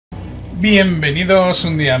Bienvenidos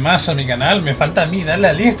un día más a mi canal. Me falta a mí darle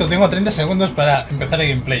a listo. Tengo 30 segundos para empezar el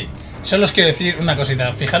gameplay. Solo os quiero decir una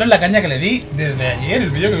cosita. Fijaros la caña que le di desde ayer,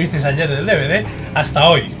 el vídeo que visteis ayer del DVD, hasta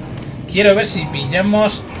hoy. Quiero ver si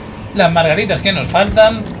pillamos las margaritas que nos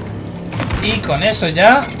faltan. Y con eso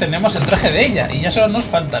ya tenemos el traje de ella. Y ya solo nos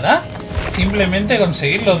faltará simplemente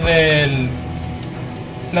conseguir lo del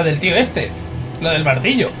tío este. Lo del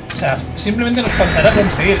martillo. O sea, simplemente nos faltará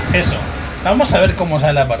conseguir eso. Vamos a ver cómo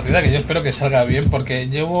sale la partida, que yo espero que salga bien, porque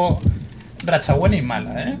llevo racha buena y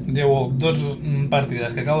mala, ¿eh? Llevo dos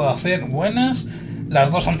partidas que acabo de hacer buenas. Las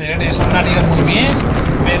dos anteriores no han ido muy bien,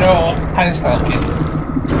 pero han estado bien.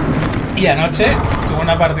 Y anoche tuve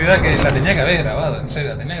una partida que la tenía que haber grabado, en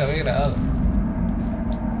serio, la tenía que haber grabado.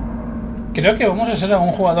 Creo que vamos a ser a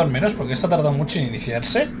un jugador menos, porque esto ha tardado mucho en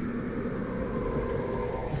iniciarse.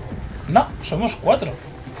 No, somos 4.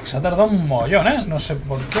 Se ha tardado un mollón, ¿eh? No sé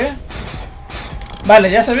por qué.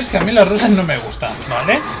 Vale, ya sabéis que a mí los rusos no me gustan,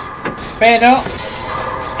 ¿vale? Pero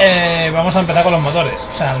vamos a empezar con los motores.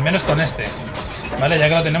 O sea, al menos con este, ¿vale? Ya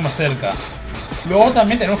que lo tenemos cerca. Luego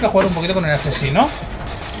también tenemos que jugar un poquito con el asesino,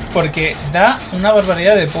 porque da una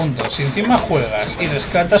barbaridad de puntos. Si encima juegas y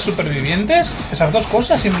rescatas supervivientes, esas dos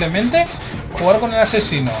cosas, simplemente jugar con el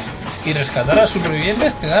asesino y rescatar a los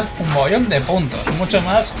supervivientes, te dan un mollón de puntos. Mucho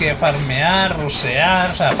más que farmear,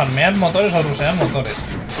 rusear, o sea, farmear motores o rusear motores.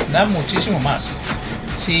 Da muchísimo más.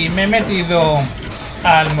 Si me he metido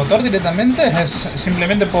al motor directamente, es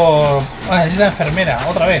simplemente por... Ah, es la enfermera,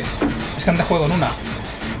 otra vez. Es que antes juego en una.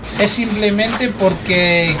 Es simplemente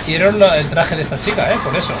porque quiero el traje de esta chica,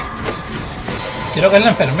 por eso. Creo que es la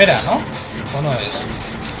enfermera, ¿no? ¿O no es?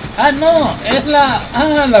 ¡Ah, no! Es la...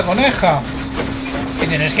 ¡Ah, la coneja! ¿Y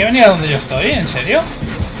tenéis que venir a donde yo estoy? ¿En serio?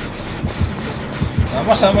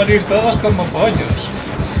 Vamos a morir todos como pollos.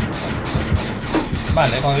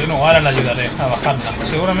 Vale, continúo. Ahora la ayudaré a bajarla.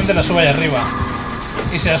 Seguramente la suba ahí arriba.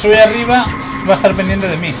 Y si la sube arriba, va a estar pendiente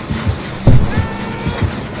de mí.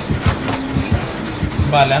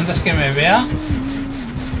 Vale, antes que me vea.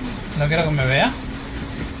 No quiero que me vea.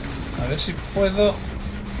 A ver si puedo...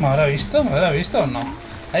 ¿Me habrá visto? ¿Me habrá visto o no?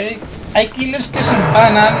 Hay killers que se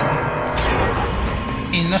empanan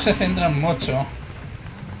y no se centran mucho.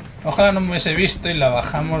 Ojalá no me hubiese visto y la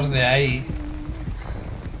bajamos de ahí.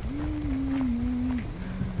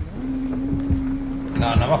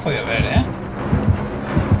 No, no me has podido ver, ¿eh?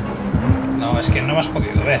 No, es que no me has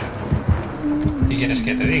podido ver. ¿Qué quieres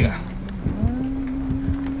que te diga?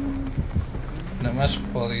 No me has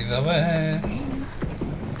podido ver.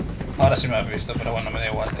 Ahora sí me has visto, pero bueno, me da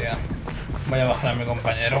igual, tía. Voy a bajar a mi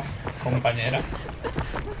compañero. Compañera.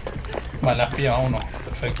 Vale, has pillado a uno.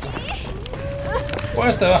 Perfecto.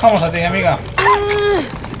 Pues te bajamos a ti, amiga.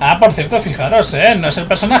 Ah, por cierto, fijaros, no es el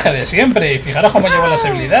personaje de siempre. Y fijaros cómo llevo las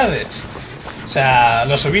habilidades. O sea,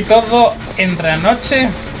 lo subí todo entre anoche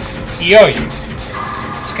y hoy.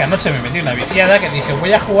 Es que anoche me metí una viciada que dije,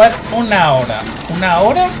 voy a jugar una hora. ¿Una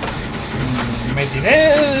hora? Me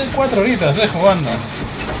tiré 4 horitas, jugando.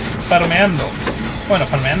 Farmeando. Bueno,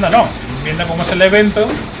 farmeando no. Viendo cómo es el evento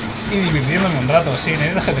y divirtiéndome un rato. Sí,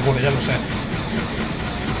 necesitas que te cure, ya lo sé.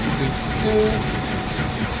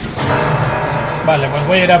 Vale, pues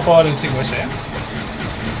voy a ir a por el chico ese.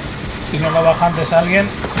 Si no lo baja antes alguien...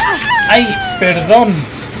 ¡Ay! ¡Perdón!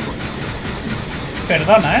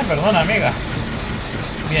 Perdona, perdona, amiga.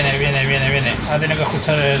 Viene. Ha tenido que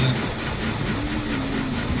escuchar el...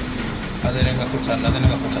 Ha tenido que escucharlo.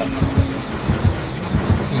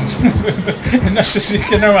 No sé si es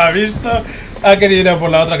que no me ha visto. Ha querido ir a por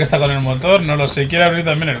la otra que está con el motor. No lo sé. Quiere abrir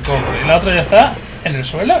también el cofre. Y la otra ya está en el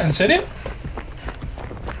suelo. ¿En serio?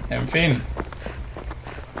 En fin.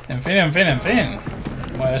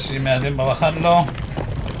 Voy a ver si me da tiempo a bajarlo.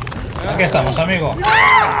 Aquí estamos, amigo.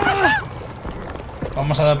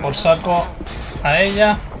 Vamos a dar por saco a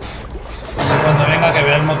ella. No sé, cuando venga que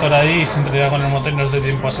vea el motor ahí y se entrega con el motor y nos dé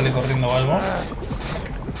tiempo a salir corriendo o algo.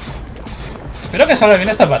 Espero que salga bien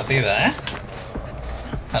esta partida,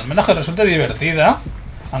 Al menos que resulte divertida.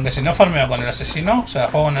 Aunque si no farmeo con el asesino. O sea,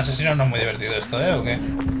 juego con el asesino, no es muy divertido esto, ¿O qué?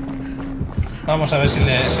 Vamos a ver si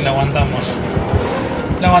le aguantamos.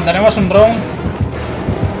 Le aguantaremos un round.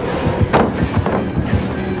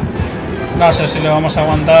 No sé si le vamos a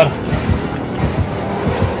aguantar.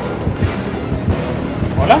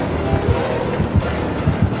 ¿Hola?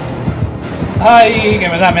 ¡Ay! Que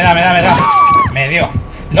me da. Me dio.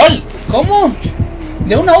 ¡LOL! ¿Cómo?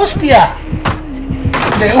 ¡De una hostia!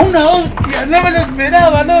 ¡De una hostia! ¡No me lo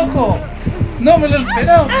esperaba, loco! ¡No me lo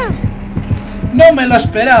esperaba!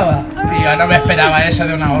 Tío, no me esperaba eso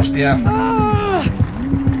de una hostia. No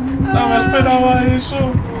me esperaba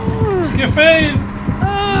eso. ¡Qué fail!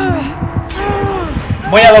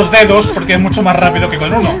 Voy a 2 dedos porque es mucho más rápido que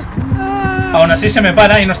con uno. Aún así se me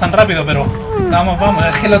para y no es tan rápido, pero... Vamos, vamos,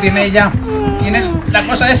 es que lo tiene ella. Tiene la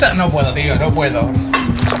cosa esa... No puedo, tío, no puedo.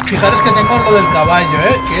 Fijaros que tengo lo del caballo,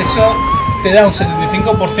 que eso te da un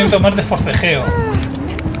 75% más de forcejeo.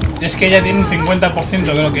 Y es que ella tiene un 50%,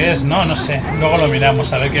 creo que es, ¿no? No sé. Luego lo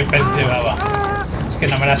miramos a ver qué per llevaba. Es que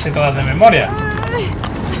no me las sé todas de memoria.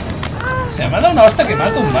 Se me ha dado una hostia que me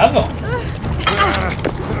ha tumbado.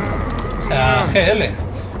 O sea, GL.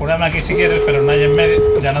 Cúrame aquí si quieres, pero no hay en medio.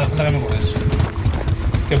 Ya no hace falta que me cures.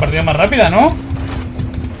 Qué partida más rápida, ¿no?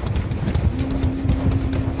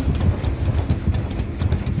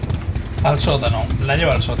 Al sótano. La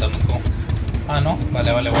lleva al sótano, tú. Ah, no.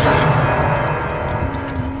 Vale, vale, voy.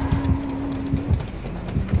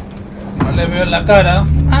 No le veo en la cara.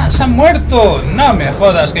 ¡Ah, se ha muerto! No me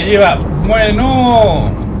jodas, que lleva... Bueno...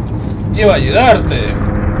 Lleva a ayudarte.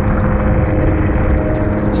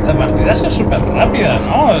 Esta partida es súper rápida,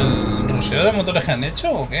 ¿no? ¿El ruseo de motores que han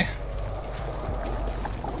hecho o qué?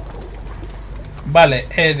 Vale,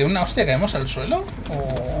 ¿de una hostia caemos al suelo?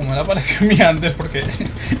 ¿O me la pareció a mí antes? Porque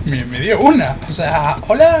me dio una. O sea,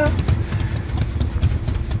 ¡hola!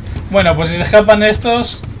 Bueno, pues si se escapan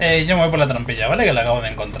estos, yo me voy por la trampilla, ¿vale? Que la acabo de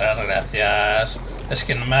encontrar, gracias. Es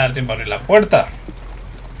que no me da tiempo a abrir la puerta.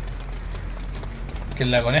 Que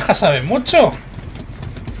la coneja sabe mucho.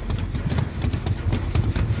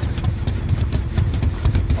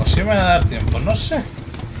 O si me va a dar tiempo, no sé.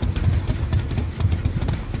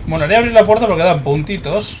 Bueno, haré abrir la puerta porque dan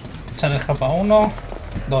puntitos. Echan el japa 1,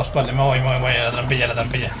 2, vale, me voy a la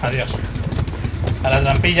trampilla, adiós. A la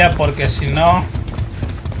trampilla porque si no...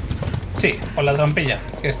 Sí, por la trampilla,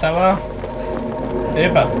 que estaba...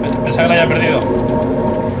 Epa, pensaba que la había perdido.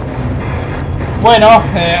 Bueno,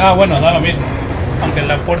 bueno, da lo mismo. Aunque en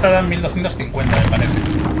la puerta dan 1250, me parece.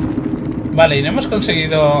 Vale, y no hemos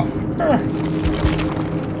conseguido...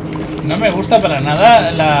 No me gusta para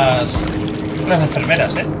nada las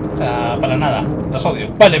enfermeras, O sea, para nada, las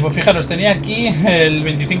odio. Vale, pues fijaros, tenía aquí el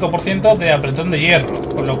 25% de apretón de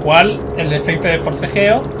hierro, con lo cual el efecto de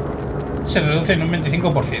forcejeo se reduce en un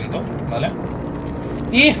 25%, ¿vale?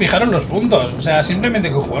 Y fijaros los puntos, o sea,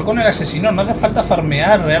 simplemente con jugar con el asesino no hace falta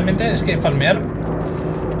farmear, realmente es que farmear...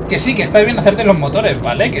 Que sí, que está bien hacerte los motores,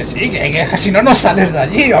 ¿vale? Que sí, que si no, no sales de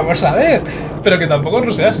allí, vamos a ver. Pero que tampoco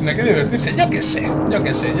ruseas, sino hay que divertirse, yo qué sé. Yo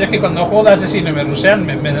es que cuando juego de asesino y me rusean,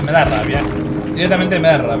 me da rabia. Directamente me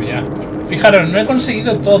da rabia. Fijaros, no he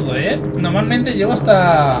conseguido todo, Normalmente llego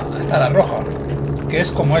hasta la roja, que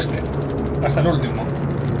es como este. Hasta el último.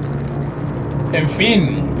 En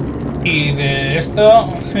fin. Y de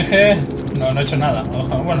esto... no he hecho nada.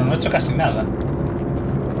 Bueno, no he hecho casi nada.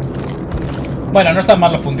 Bueno, no están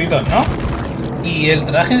mal los puntitos, ¿no? Y el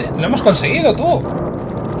traje lo hemos conseguido, tú.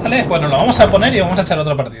 Vale, bueno, lo vamos a poner y vamos a echar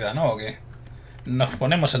otra partida, ¿no? ¿O qué? Nos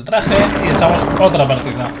ponemos el traje y echamos otra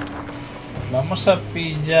partida. Vamos a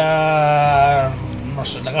pillar... No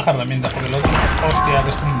sé, la caja de herramientas, porque el otro... Hostia, que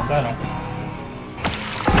esto es muy caro.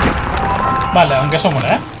 Vale, aunque eso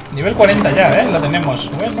mola, Nivel 40 ya, la tenemos.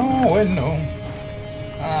 Bueno.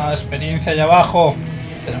 Ah, experiencia allá abajo.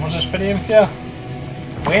 Tenemos experiencia.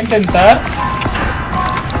 Voy a intentar...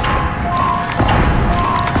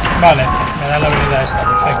 Vale, me da la habilidad esta,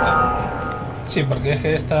 perfecto. Sí, porque es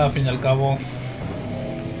que esta, al fin y al cabo...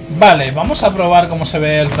 Vale, vamos a probar cómo se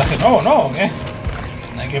ve el traje nuevo, ¿no? ¿O qué?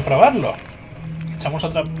 Hay que probarlo. Echamos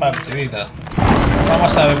otra partidita.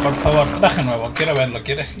 Vamos a ver, por favor, traje nuevo. Quiero verlo,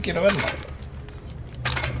 quiero verlo.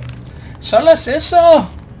 ¿Solo es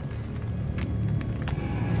eso?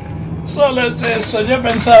 Solo es eso. Yo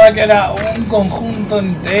pensaba que era un conjunto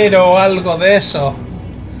entero o algo de eso.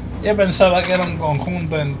 Yo pensaba que era un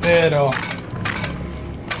conjunto entero.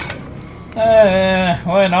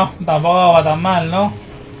 Bueno, tampoco va tan mal, ¿no?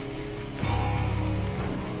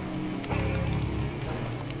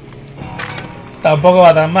 Tampoco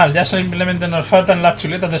va tan mal. Ya simplemente nos faltan las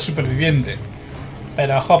chuletas de superviviente.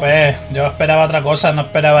 Pero, jope, yo esperaba otra cosa, no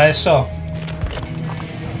esperaba eso.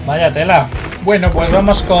 Vaya tela. Bueno, pues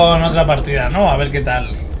vamos con otra partida, ¿no? A ver qué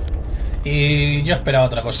tal. Y yo esperaba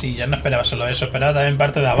otra cosilla, no esperaba solo eso, esperaba también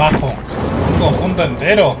parte de abajo. Un conjunto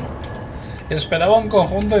entero. Esperaba un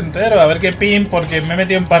conjunto entero, a ver qué pin, porque me he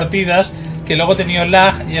metido en partidas que luego he tenido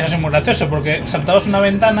lag y eso es muy gracioso, porque saltabas una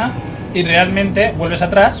ventana y realmente vuelves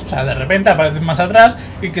atrás, o sea, de repente apareces más atrás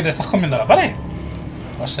y que te estás comiendo la pared.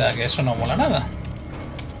 O sea que eso no mola nada.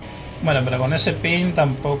 Bueno, pero con ese pin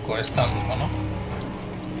tampoco es tanto, ¿no?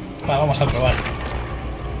 Vamos a probarlo.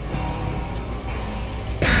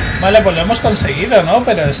 Vale, pues lo hemos conseguido, ¿no?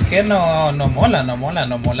 Pero es que no mola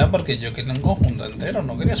porque yo quería un conjunto entero,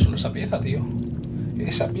 no quería solo esa pieza, tío.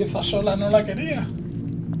 Esa pieza sola no la quería.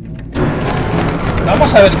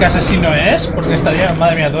 Vamos a ver qué asesino es, porque estaría,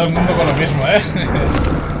 madre mía, todo el mundo con lo mismo, ¿eh?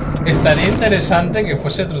 Estaría interesante que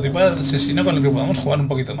fuese otro tipo de asesino con el que podamos jugar un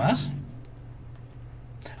poquito más.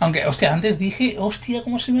 Aunque, hostia, antes dije, hostia,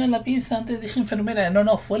 ¿cómo se me da la pinza? Antes dije enfermera. No,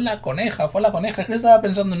 no, fue la coneja, fue la coneja. Es que estaba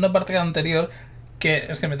pensando en una partida anterior, que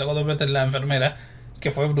es que me tocó 2 veces la enfermera,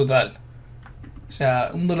 que fue brutal. O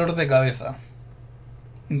sea, un dolor de cabeza.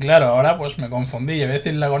 Claro, ahora pues me confundí y a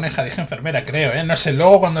veces la coneja dije enfermera, creo, ¿eh? No sé,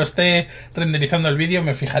 luego cuando esté renderizando el vídeo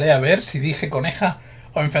me fijaré a ver si dije coneja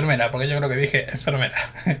o enfermera, porque yo creo que dije enfermera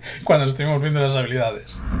cuando estuvimos viendo las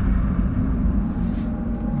habilidades.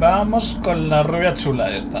 Vamos con la rubia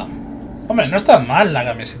chula esta. Hombre, no está mal la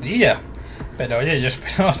camisetilla, pero oye, yo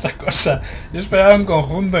esperaba otra cosa. Yo esperaba un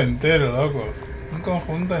conjunto entero, loco. Un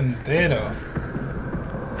conjunto entero.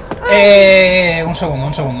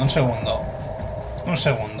 Un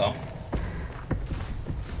segundo.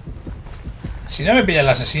 Si no me pilla el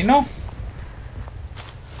asesino,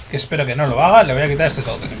 que espero que no lo haga, le voy a quitar este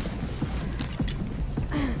tótem.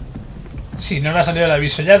 Si no le ha salido el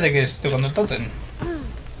aviso ya de que estoy con el tótem.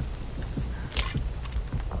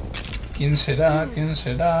 ¿Quién será? ¿Quién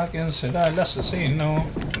será? ¿Quién será el asesino?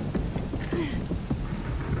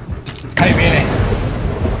 Ahí viene.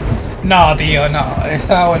 No, tío, no.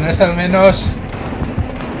 Esta, bueno, esta al menos...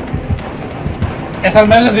 Esta al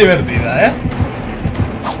menos es divertida, ¿eh?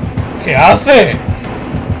 ¿Qué hace?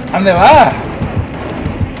 ¿Dónde va?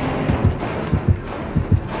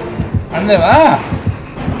 ¿Dónde va?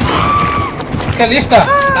 ¡Qué lista!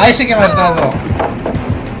 ¡Ahí sí que me has dado!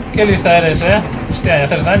 ¡Qué lista eres, eh! Hostia, ya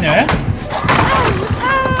haces daño, ¿eh?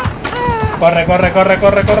 Corre, corre, corre,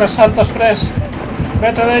 corre, corre, salto express.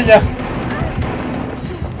 Vete de ella.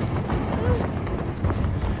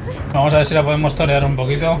 Vamos a ver si la podemos torear un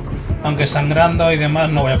poquito. Aunque sangrando y demás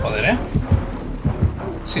no voy a poder, ¿eh?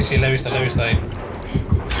 Sí, sí, la he visto ahí.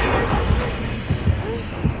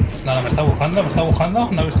 No, no, me está buscando.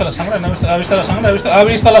 No ha visto la sangre, ha visto la sangre, ha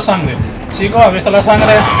visto la sangre. Chico, ha visto la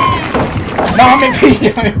sangre. No, me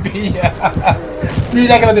pilla.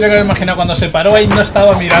 Mira que lo tenía que haber imaginado. Cuando se paró ahí no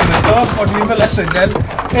estaba mirando, estaba poniendo la señal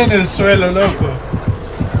en el suelo, loco.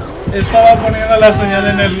 Estaba poniendo la señal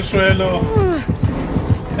en el suelo.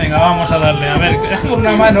 Venga, vamos a darle. A ver, es que con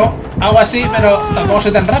una mano hago así, pero tampoco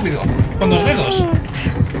soy tan rápido. Con 2 dedos.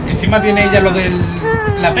 Encima tiene ella lo del...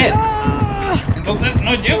 la PER. Entonces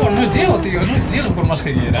no llego, tío. No llego por más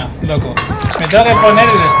que quiera, loco. Me tengo que poner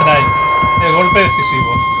el strike. El golpe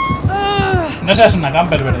decisivo. No seas una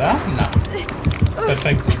camper, ¿verdad? No.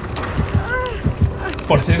 Perfecto.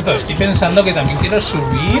 Por cierto, estoy pensando que también quiero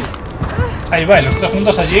subir... Ahí va, los 3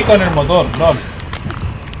 juntos allí con el motor, lol.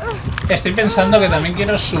 Estoy pensando que también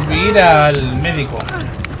quiero subir al médico.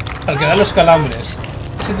 Al que da los calambres.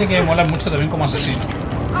 Ese tiene que molar mucho también como asesino.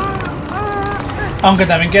 Aunque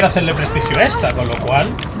también quiero hacerle prestigio a esta, con lo cual,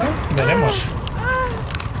 ¿no? Veremos.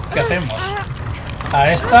 ¿Qué hacemos?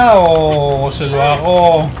 ¿A esta o se lo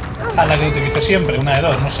hago a la que utilizo siempre? Una de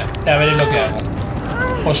dos, no sé. Ya veré lo que hago.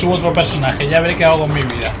 O subo otro personaje, ya veré qué hago con mi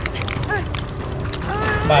vida.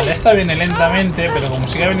 Vale, esta viene lentamente, pero como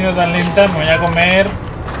sigue venido tan lenta, me voy a comer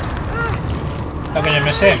lo que yo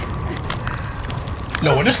me sé.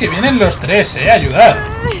 Lo bueno es que vienen los 3, ayudar.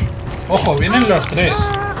 Ojo, vienen los 3.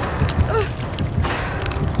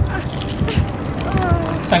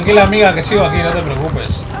 Tranquila, amiga, que sigo aquí, no te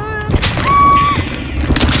preocupes.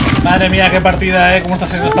 Madre mía, qué partida, ¿Cómo está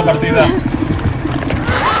siendo esta partida?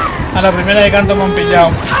 A la primera de canto me han pillado.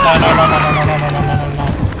 No.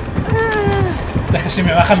 Es que si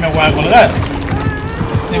me bajan me voy a colgar.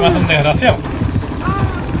 Y me hace un desgraciado.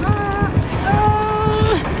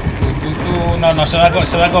 No, se va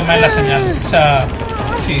a comer la señal. O sea,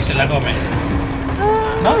 sí, se la come.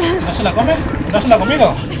 ¿No? ¿No se la come? ¿No se la ha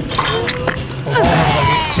comido?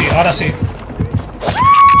 Sí, ahora sí.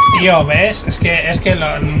 Tío, ¿ves? Es que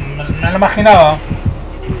no lo imaginaba.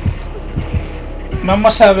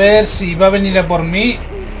 Vamos a ver si va a venir a por mí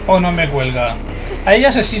o no me cuelga. Hay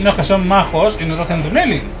asesinos que son majos y no te hacen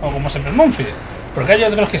tunneling, o como se pronuncie. Porque hay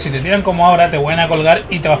otros que si te tiran como ahora te van a colgar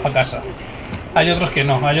y te vas para casa. Hay otros que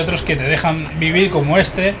no, hay otros que te dejan vivir como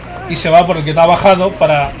este y se va por el que te ha bajado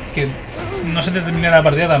para que no se te termine la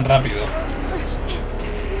partida tan rápido.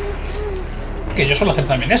 Que yo suelo hacer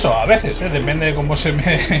también eso, a veces, depende de cómo se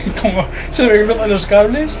me cruzan los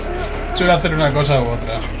cables, suelo hacer una cosa u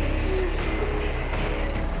otra.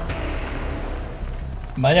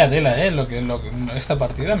 Vaya tela, esta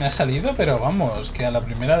partida me ha salido, pero vamos, que a la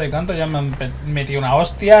primera de canto ya me han metido una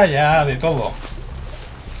hostia, ya de todo.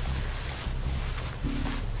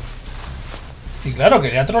 Y claro,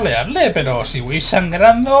 quería trolearle, pero si voy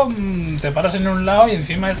sangrando, te paras en un lado y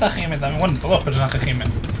encima esta gime también. Bueno, todos los personajes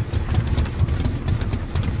gimen.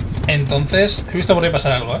 Entonces, he visto por ahí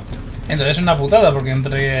pasar algo, ¿eh? Entonces es una putada, porque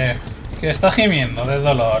entre que está gimiendo de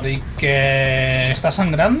dolor y que está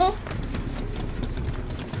sangrando,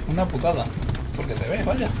 una putada. Porque te ve,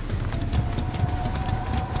 vaya.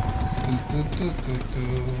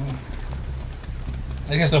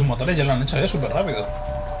 Es que estos motores ya lo han hecho súper rápido.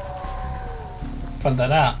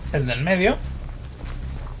 Faltará el del medio.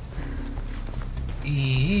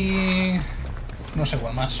 Y... no sé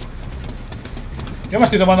cuál más. Yo me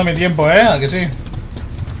estoy tomando mi tiempo, ¿eh? ¿A que sí?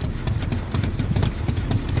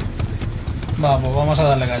 Va, pues vamos a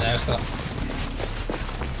darle caña a esto.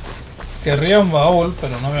 Querría un baúl,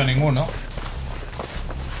 pero no veo ninguno.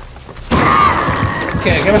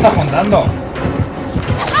 ¿Qué me estás contando?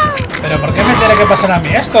 ¿Pero por qué me tiene que pasar a mí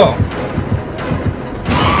esto?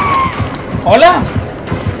 ¿Hola?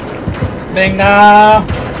 Venga.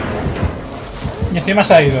 Y encima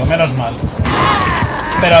se ha ido, menos mal.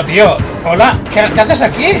 Pero tío, hola, ¿qué haces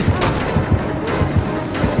aquí?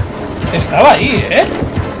 Estaba ahí, ¿eh?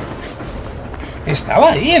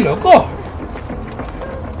 Estaba ahí, loco.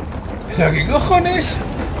 ¿Pero qué cojones?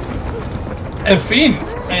 En fin,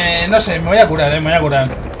 no sé, me voy a curar, me voy a curar.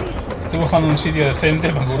 Estoy buscando un sitio decente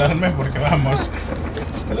para curarme porque vamos.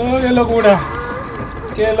 Pero, ¡qué locura!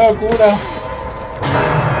 ¡Qué locura!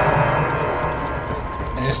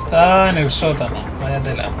 Está en el sótano, vaya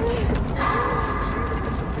tela.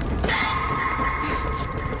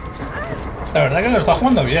 La verdad que lo está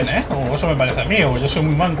jugando bien, ¿eh? O eso me parece a mí, o yo soy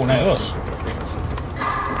muy manco, una de dos.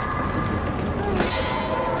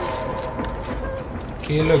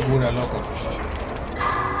 Qué locura, loco.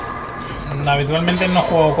 Habitualmente no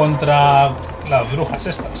juego contra las brujas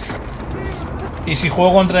estas. Y si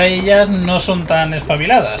juego contra ellas no son tan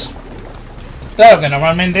espabiladas. Claro que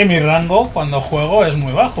normalmente mi rango cuando juego es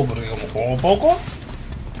muy bajo, porque como juego poco,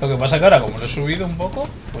 lo que pasa que ahora como lo he subido un poco,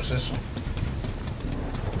 pues eso.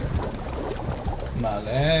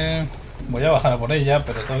 Vale, voy a bajar a por ella,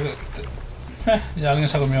 pero tengo que... ya alguien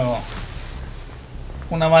se ha comido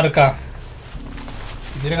una marca.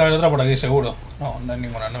 Y tiene que haber otra por aquí seguro. No, no hay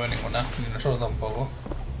ninguna, no veo ninguna, ni nosotros tampoco.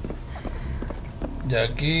 Y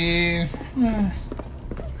aquí...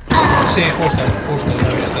 sí, justo,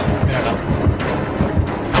 lo he visto. Mírala.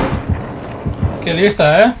 Qué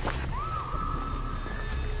lista, ¿eh?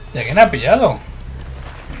 ¿Y a quién ha pillado?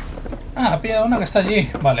 Ah, ha pillado una que está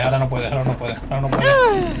allí. Vale, ahora no puede.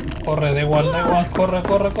 Corre, da igual. Corre.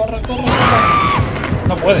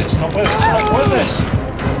 No puedes.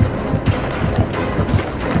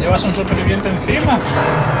 Llevas a un superviviente encima.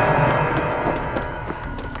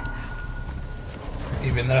 Y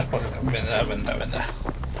vendrás por el... vendrá.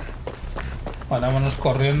 Vale, vámonos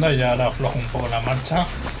corriendo y ahora aflojo un poco la marcha.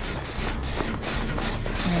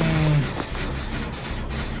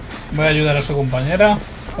 Voy a ayudar a su compañera.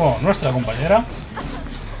 Bueno, nuestra compañera.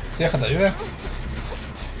 Deja que te ayude.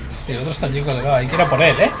 Y el otro está allí colgado. Hay que ir a por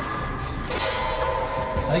él, ¿eh?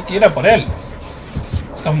 Hay que ir a por él.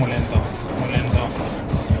 Está muy lento.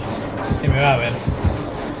 Y me va a ver.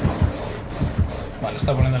 Vale,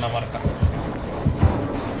 está poniendo la marca.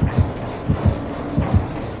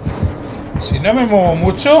 Si no me muevo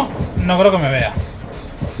mucho, no creo que me vea.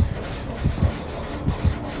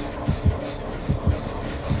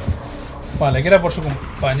 Vale, que era por su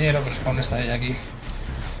compañero, pero es que aún está ella aquí.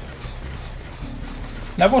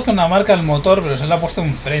 Le ha puesto una marca al motor, pero se la ha puesto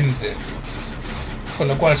enfrente. Con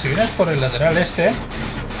lo cual, si vienes por el lateral este,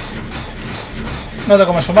 no te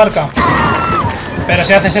comes su marca. Pero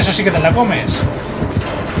si haces eso sí que te la comes.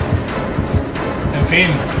 En fin.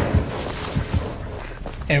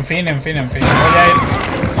 Voy a ir...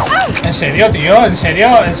 ¿En serio, tío? ¿En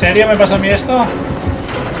serio me pasa a mí esto?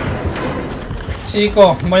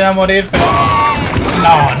 Chico, voy a morir, pero...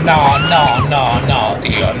 No,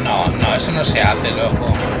 tío, no, eso no se hace,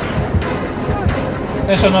 loco.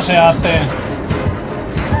 Eso no se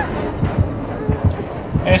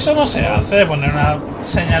hace, poner una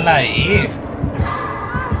señal ahí.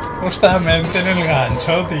 Justamente en el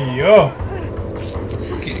gancho, tío.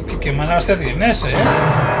 Qué mala hostia tienes, ¿eh?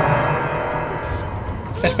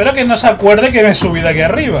 Espero que no se acuerde que me he subido aquí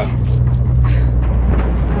arriba.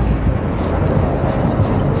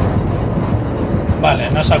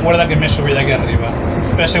 Vale, no se acuerda que me he subido aquí arriba.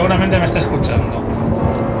 Pero seguramente me está escuchando.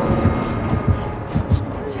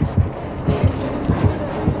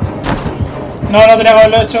 No tenía que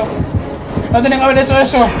haberlo hecho. No tenía que haber hecho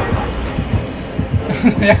eso.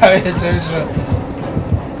 No tenía que haber hecho eso.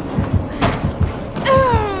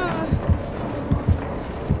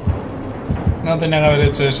 No tenía que haber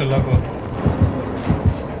hecho eso, loco.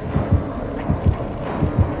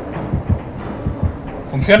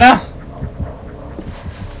 ¿Funciona?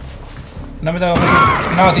 No me tengo que...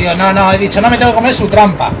 No, tío, no, he dicho no me tengo que comer su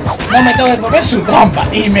trampa. No me tengo que comer su trampa.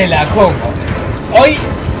 Y me la como. Hoy,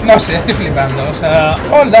 no sé, estoy flipando. O sea,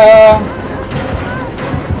 hola.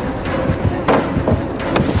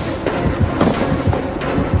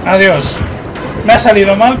 Adiós. Me ha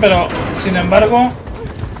salido mal, pero sin embargo,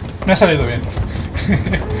 me ha salido bien.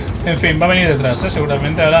 En fin, va a venir detrás, ¿eh?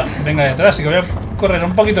 Seguramente ahora venga detrás. Así que voy a correr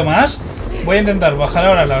un poquito más. Voy a intentar bajar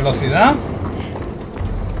ahora la velocidad.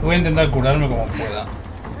 Voy a intentar curarme como pueda.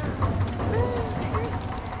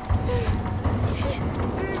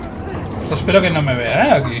 Espero que no me vea,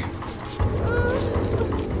 ¿eh? Aquí.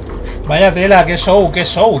 Vaya tela, qué show,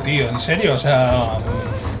 tío. En serio, o sea...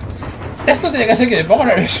 Esto tiene que ser que me pongo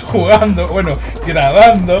nervioso jugando, bueno,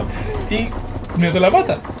 grabando y meto la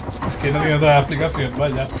pata. Es que no tiene otra explicación,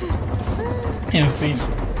 vaya. En fin.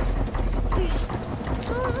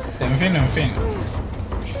 En fin.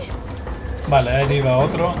 Vale, he herido a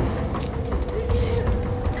otro.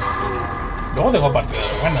 Luego tengo partidas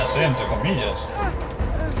buenas, entre comillas.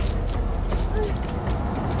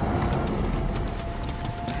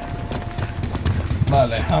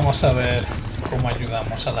 Vale, vamos a ver cómo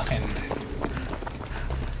ayudamos a la gente.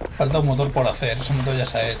 Falta un motor por hacer, ese motor ya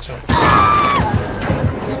se ha hecho.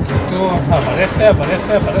 Aparece,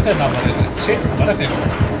 no aparece. Sí, aparece.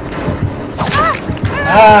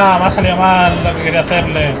 ¡Ah! Me ha salido mal lo que quería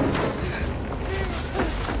hacerle.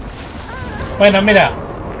 Bueno, mira.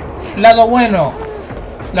 Lado bueno.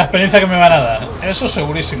 La experiencia que me van a dar. Eso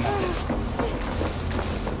segurísimo.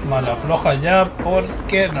 Vale, afloja ya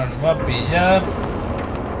porque nos va a pillar.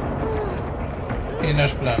 Y no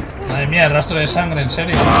es plan. Madre mía, el rastro de sangre, ¿en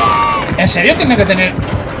serio? ¿En serio tiene que tener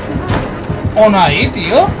uno ahí,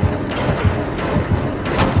 tío?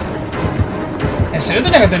 ¿En serio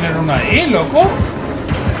tiene que tener uno ahí, loco?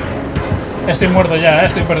 Estoy muerto ya,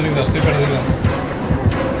 estoy perdido. Estoy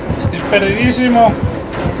perdidísimo.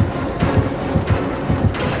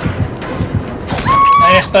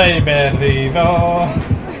 Estoy perdido.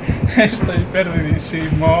 Estoy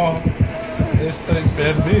perdidísimo. Estoy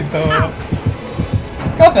perdido.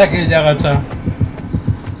 ¿Qué hace aquella gacha?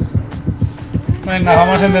 Venga,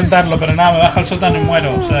 vamos a intentarlo, pero nada, me baja el sótano y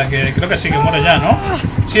muero. O sea que creo que sí que muero ya, ¿no?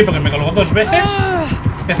 Sí, porque me colgó 2 veces.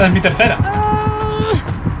 Esta es mi tercera.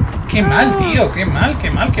 Qué mal, tío, qué mal.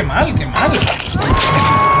 Qué mal,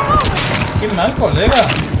 colega.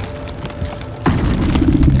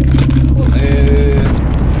 Joder.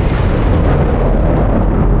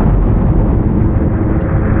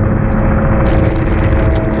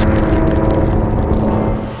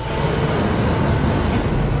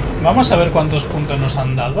 Vamos a ver cuántos puntos nos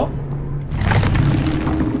han dado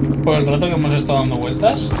por el rato que hemos estado dando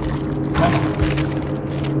vueltas. Bueno,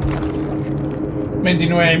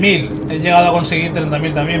 29.000. He llegado a conseguir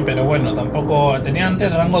 30.000 también, pero bueno, tampoco... Tenía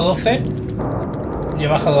antes rango 12 y he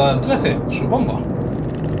bajado al 13, supongo.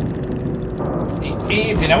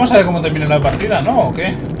 Y miramos a ver cómo termina la partida, ¿no? ¿O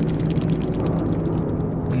qué?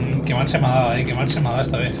 Qué mal se me ha dado, qué mal se me ha dado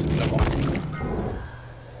esta vez, loco.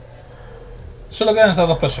 Solo quedan estas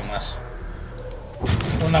 2 personas.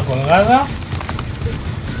 Una colgada.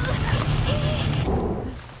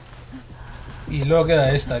 Y luego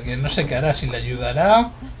queda esta, que no sé qué hará, si le ayudará.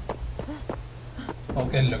 O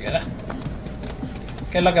qué es lo que hará.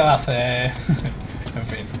 ¿Qué es lo que va a hacer? En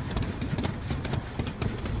fin.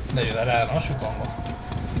 Le ayudará, ¿no? Supongo.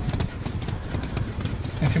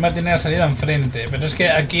 Encima tiene la salida enfrente. Pero es que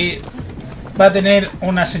aquí va a tener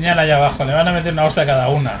una señal allá abajo. Le van a meter una hostia a cada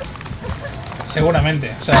una.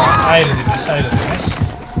 Seguramente. O sea, ahí lo tienes.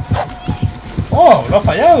 ¡Oh! ¡Lo ha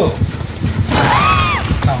fallado!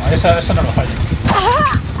 No, esa no lo falla.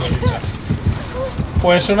 Lo he dicho.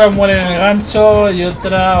 Pues una muere en el gancho y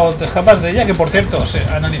otra o te escapas de ella. Que por cierto, o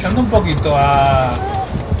sea, analizando un poquito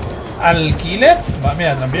al killer. Va,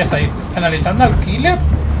 mira, la trampilla está ahí. Analizando al killer.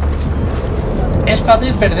 Es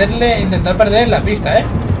fácil intentar perder la pista, ¿eh?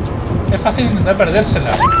 Es fácil intentar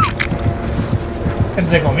perdérsela.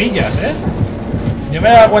 Entre comillas, ¿eh? Yo me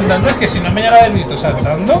he dado cuenta antes que si no me llega a haber visto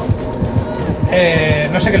saltando,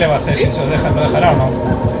 no sé qué le va a hacer, si se lo dejará o no.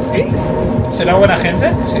 ¿Será buena gente?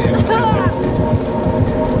 Sí, buena gente.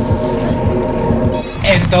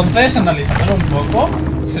 Entonces, analizándolo un poco,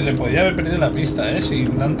 se le podía haber perdido la pista,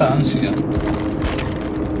 sin tanta ansia.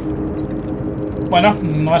 Bueno,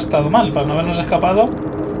 no ha estado mal, para no habernos escapado,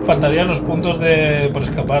 faltarían los puntos por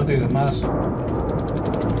escaparte y demás.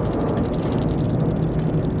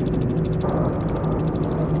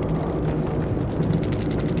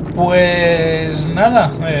 Pues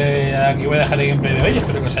nada, aquí voy a dejar el gameplay de hoy,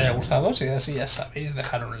 espero que os haya gustado. Si es así, ya sabéis,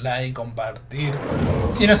 dejar un like, compartir.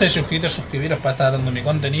 Si no estáis suscritos, suscribiros para estar dando mi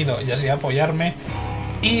contenido y así apoyarme.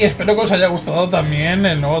 Y espero que os haya gustado también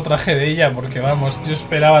el nuevo traje de ella, porque vamos, yo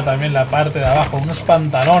esperaba también la parte de abajo, unos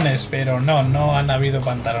pantalones, pero no han habido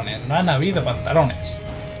pantalones, no han habido pantalones.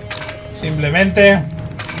 Simplemente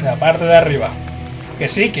la parte de arriba. Que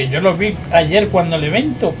sí, que yo lo vi ayer cuando el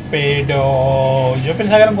evento, pero yo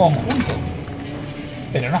pensaba que era un conjunto.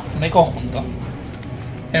 Pero no hay conjunto.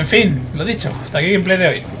 En fin, lo dicho, hasta aquí el gameplay de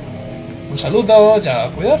hoy. Un saludo, ya,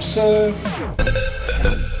 cuidarse.